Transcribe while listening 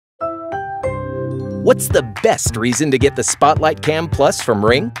What's the best reason to get the Spotlight Cam Plus from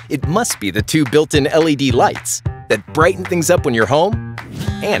Ring? It must be the 2 built-in LED lights that brighten things up when you're home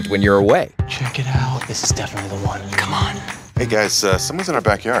and when you're away. Check it out. This is definitely the one. Come on. Hey guys, someone's in our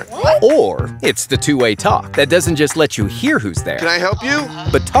backyard. What? Or it's the two-way talk that doesn't just let you hear who's there. Can I help you?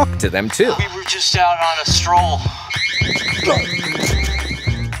 But talk to them too. We were just out on a stroll.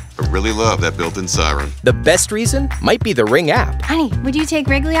 I really love that built-in siren. The best reason might be the Ring app Honey, would you take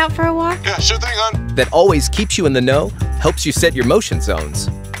Wrigley out for a walk? Yeah, sure thing, hon. that always keeps you in the know, helps you set your motion zones,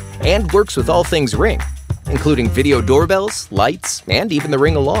 and works with all things Ring, including video doorbells, lights, and even the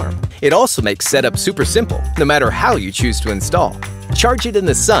Ring alarm. It also makes setup super simple, no matter how you choose to install. Charge it in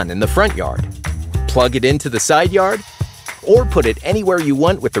the sun in the front yard, plug it into the side yard, or put it anywhere you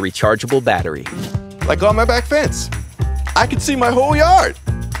want with the rechargeable battery. Like on my back fence. I can see my whole yard.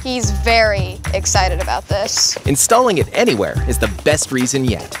 He's very excited about this. Installing it anywhere is the best reason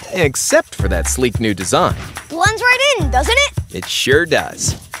yet, except for that sleek new design. Blends right in, doesn't it? It sure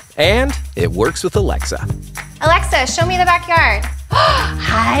does. And it works with Alexa. Alexa, show me the backyard.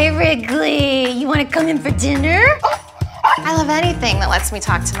 Hi, Wrigley. You want to come in for dinner? I love anything that lets me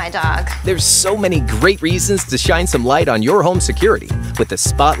talk to my dog. There's so many great reasons to shine some light on your home security with the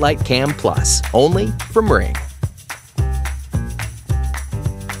Spotlight Cam Plus, only from Ring.